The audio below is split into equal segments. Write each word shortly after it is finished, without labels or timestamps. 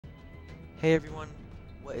Hey everyone,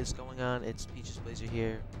 what is going on? It's Peaches Blazer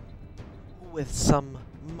here with some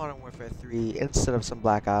Modern Warfare 3 instead of some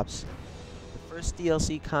Black Ops. The first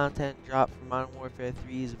DLC content drop for Modern Warfare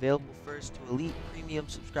 3 is available first to Elite Premium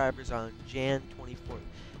subscribers on Jan 24th.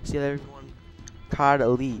 See that everyone? COD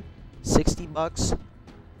Elite, 60 bucks,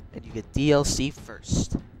 and you get DLC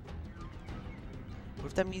first. What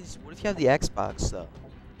if that means? What if you have the Xbox though?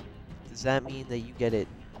 Does that mean that you get it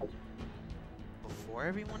before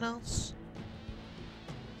everyone else?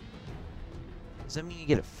 Does that mean you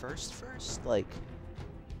get it first? Like,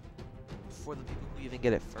 before the people who even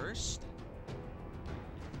get it first?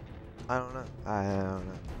 I don't know. I don't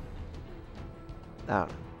know. I don't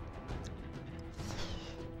know.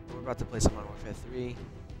 We're about to play some Modern Warfare 3.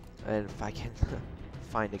 And if I can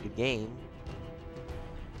find a good game.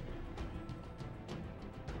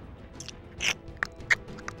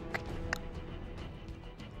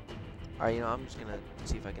 Alright, you know, I'm just gonna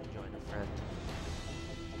see if I can join a friend.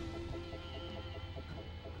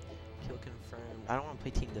 Kill confirmed. I don't want to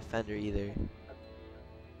play Team Defender either.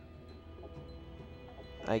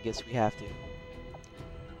 I guess we have to.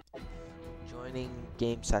 Joining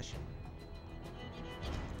game session.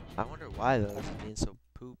 I wonder why though, it's being so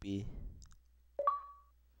poopy.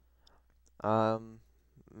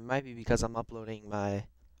 Might be because I'm uploading my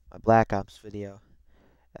Black Ops video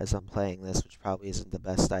as I'm playing this, which probably isn't the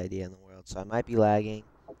best idea in the world. So I might be lagging,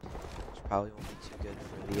 which probably won't be too good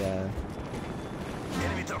for the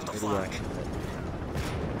Enemy dropped the video. flag.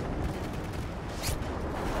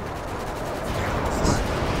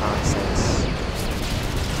 Nonsense.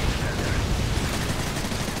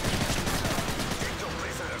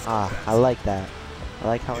 Ah, I like that. I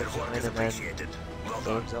like how it's joined and then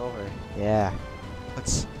game's over. Yeah.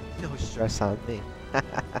 What's no stress on me.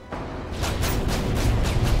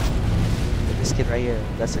 This kid right here,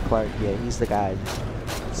 that's the Clark. Yeah, he's the guy.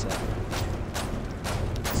 So,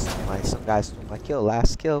 some guy stole my kill.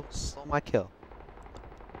 Last kill, stole my kill.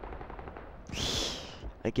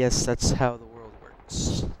 I guess that's how the world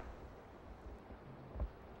works.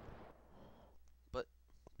 But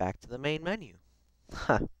back to the main menu.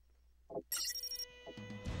 Huh.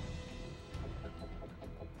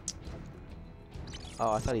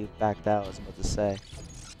 Oh, I thought he backed out. I was about to say.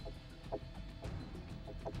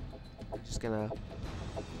 I'm just gonna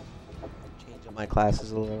change up my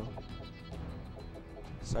classes a little.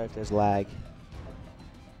 Sorry if there's lag.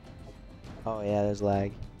 Oh yeah, there's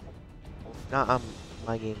lag. Well, not on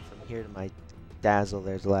my game from here to my Dazzle,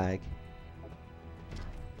 there's lag.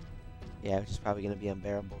 Yeah, which is probably gonna be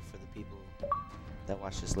unbearable for the people that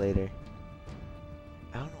watch this later.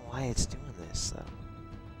 I don't know why it's doing this though.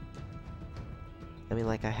 I mean,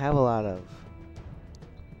 like, I have a lot of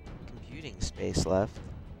computing space left.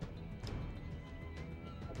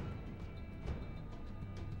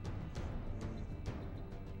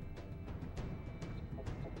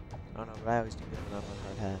 I don't know, but I always do good enough on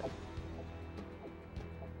hard hat.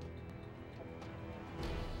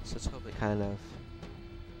 So let's hope it kind of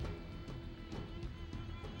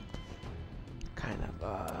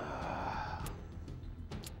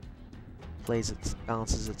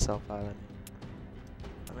balances itself out.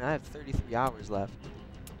 I mean, I have 33 hours left.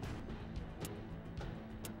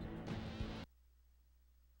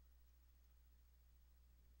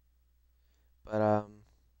 But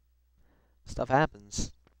stuff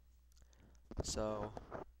happens. So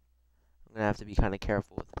I'm gonna have to be kind of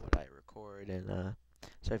careful with what I record. And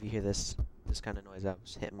sorry if you hear this kind of noise. I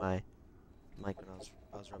was hitting my mic when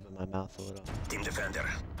I was rubbing my mouth a little. Team Defender.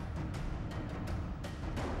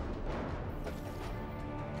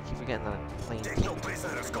 I keep forgetting that I'm playing Take Team no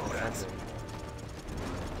prisoners, comrades. Defender.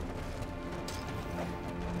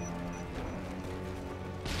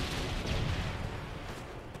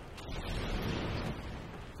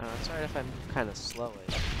 It's alright if I move kind of slow.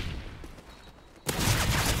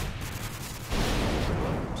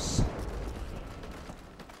 Oops.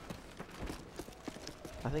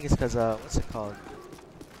 I think it's because, what's it called?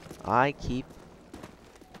 I keep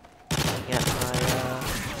looking at my,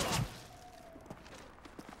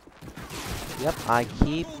 Yep, I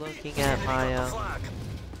keep looking at my,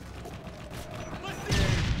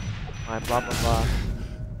 my blah blah blah.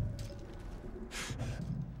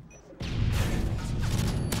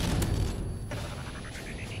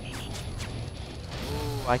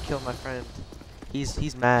 Ooh, I killed my friend.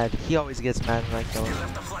 He's mad. He always gets mad when I kill him.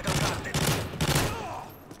 Left the flag unguarded.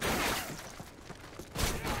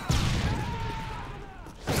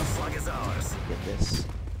 The flag is ours. Get this.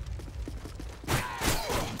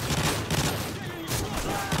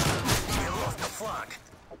 We lost the flag.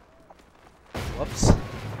 Whoops.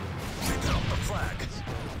 We dropped the flag.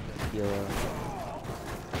 Heal,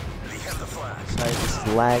 We have the flag. flag. Sorry, this is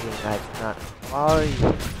lagging. I do not. Oh,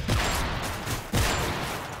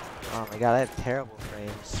 oh my god, I have terrible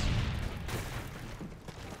frames.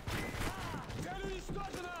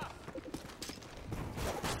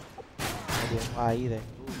 No idea why either.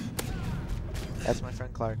 Ooh. That's my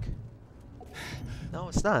friend Clark. No,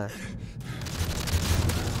 it's not.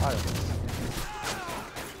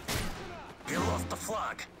 We lost the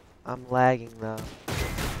flag. I'm lagging though.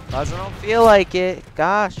 Cause I don't feel like it.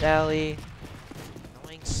 Gosh, Allie.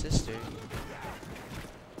 Annoying sister.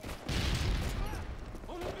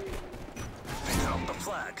 We dropped the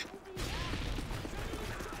flag.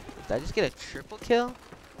 Did I just get a triple kill?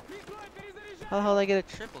 How the hell did I get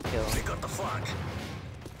a triple kill? We got the flag.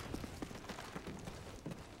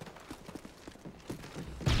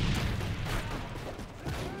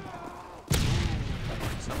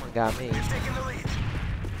 Someone got me. We've taken the lead.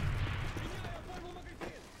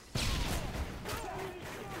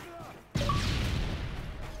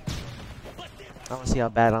 I want to see how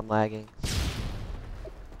bad I'm lagging.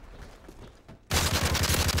 Oh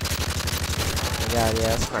my god,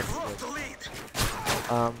 yeah, that's not We've lost good. the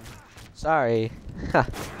lead. Sorry. And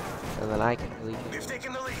then I can really do We've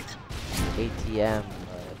taken the lead. ATM, but...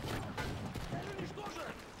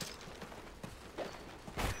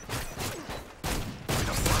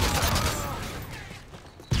 The flag is ours.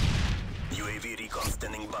 UAV recon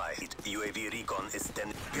standing by. UAV recon is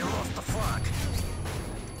standing. We lost the flag.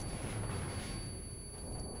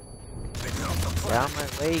 We dropped the Get flag. out of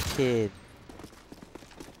my way, kid.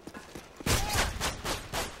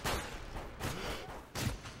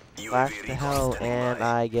 Flash UAV the recon hell, standing and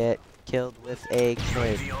by. I get killed with a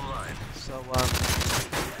kid. UAV online. So, what I'm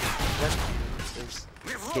gonna do is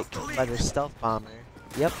We've get lost the killed by lead. the stealth bomber.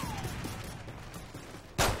 Yep.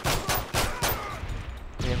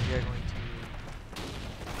 And we are going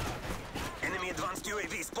Enemy advanced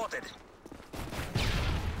UAV spotted. to...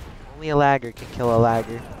 Only a lagger can kill a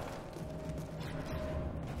lagger. We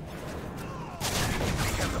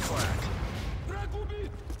have the flag.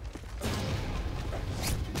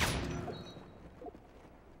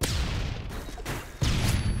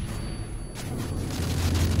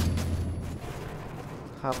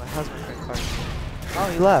 How's my friend Clark?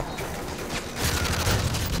 Oh, he left.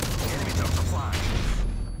 Enemy dropped the flag.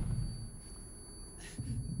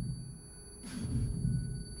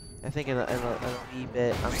 I think in a wee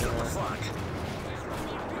bit I'm We got the gonna flag.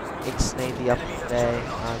 ixnay the upper bay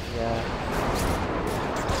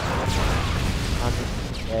on the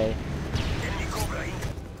bay. Enemy Cobra in.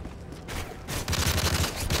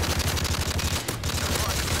 The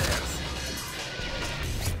flag is theirs.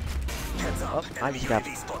 Heads up. Oh, I Enemy just got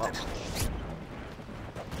UAV spotted.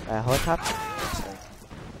 helicopter.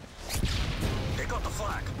 They got the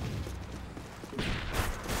flag.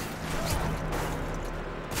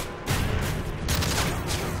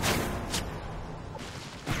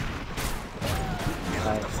 We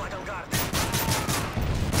left the flag on guard.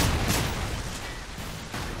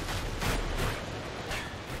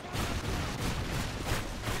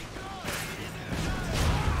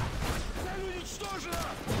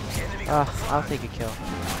 Enemy got the I'll flag. take a kill.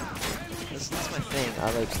 That's my thing.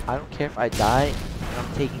 I don't care if I die.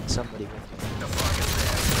 I'm taking somebody with me. The flag is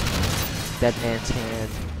theirs. Dead man's hand,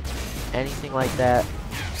 anything like that.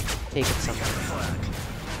 Taking We got somebody. the flag.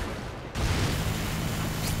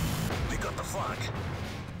 We got the flag.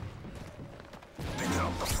 We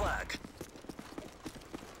dropped the flag.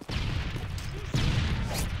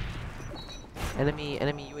 Enemy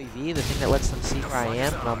UAV, the thing that lets them see where I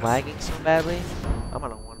am when I'm lagging so badly. I'm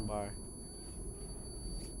on a 1 bar.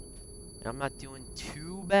 And I'm not doing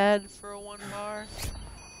too bad for a 1 bar,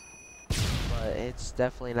 but it's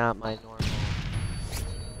definitely not my normal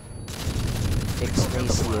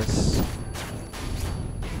Ignatius.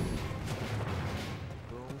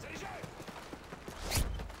 Boom.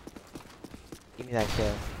 Give me that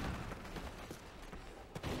kill.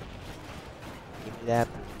 Give me that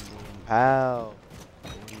boom boom pow.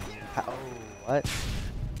 Boom boom pow. Oh, what?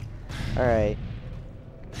 Alright.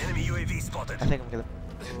 Enemy UAV spotted. I think I'm gonna.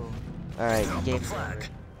 Alright, Drop the game flag. over.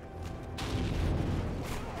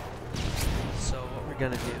 So what we're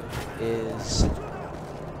gonna do is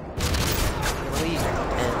leave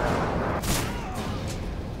and Enemy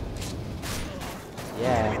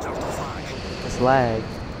yeah, dropped the flag. this lag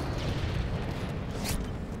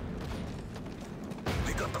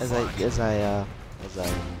We got the as flag. I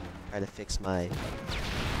try to fix my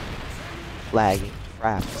lagging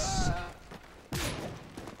fraps.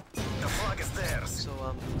 The flag is theirs. So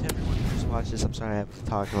to everyone who just watched this, I'm sorry I have to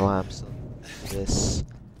talk a lot. I'm still this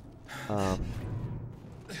to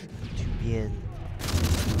be in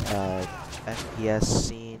FPS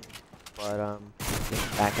scene, but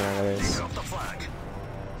getting backing out of this. Pick up the flag.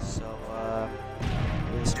 So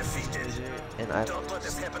this is Defeated. Peaches Blazer, and I Don't will let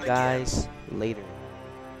this see you happen guys later.